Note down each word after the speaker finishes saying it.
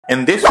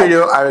In this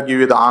video, I will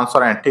give you the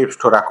answer and tips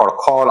to record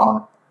call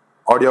on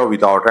audio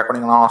without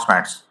recording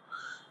announcements.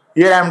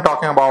 Here I am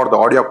talking about the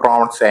audio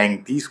prompt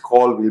saying this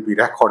call will be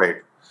recorded.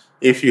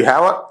 If you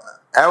have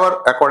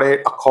ever recorded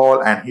a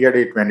call and heard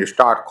it when you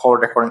start call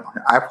recording on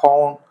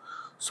iPhone,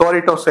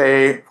 sorry to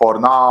say, for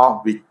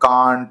now we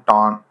can't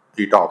turn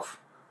it off.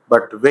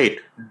 But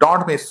wait,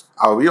 don't miss.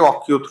 I will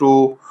walk you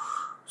through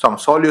some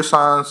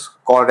solutions.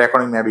 Call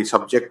recording may be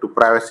subject to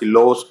privacy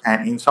laws,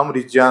 and in some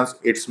regions,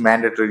 it's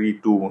mandatory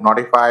to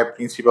notify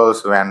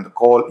principals when the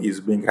call is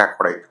being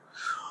recorded.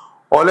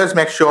 Always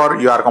make sure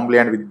you are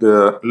compliant with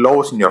the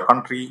laws in your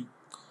country.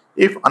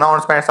 If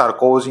announcements are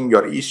causing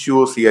your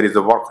issues, here is a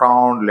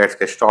workaround. Let's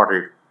get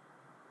started.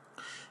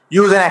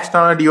 Use an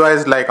external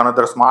device like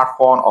another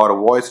smartphone or a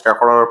voice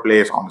recorder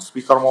placed on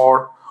speaker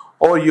mode,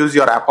 or use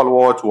your Apple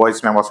Watch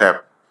voice memos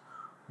app.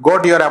 Go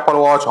to your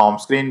Apple Watch home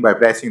screen by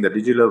pressing the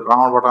digital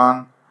crown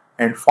button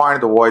and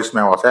find the voice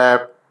memos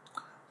app.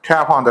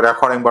 Tap on the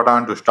recording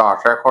button to start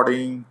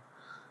recording.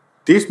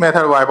 This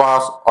method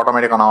bypasses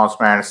automatic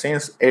announcements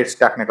since it's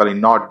technically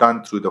not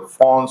done through the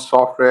phone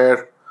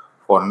software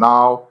for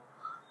now.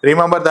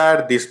 Remember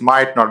that this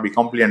might not be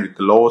compliant with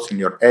the laws in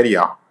your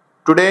area.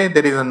 Today,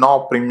 there is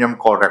no premium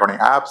call recording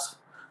apps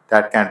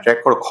that can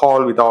record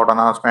call without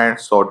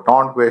announcements, so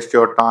don't waste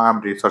your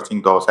time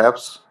researching those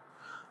apps.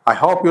 I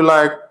hope you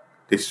like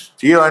this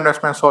Geo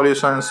investment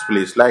solutions.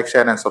 Please like,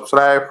 share, and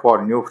subscribe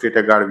for new free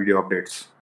tech guide video updates.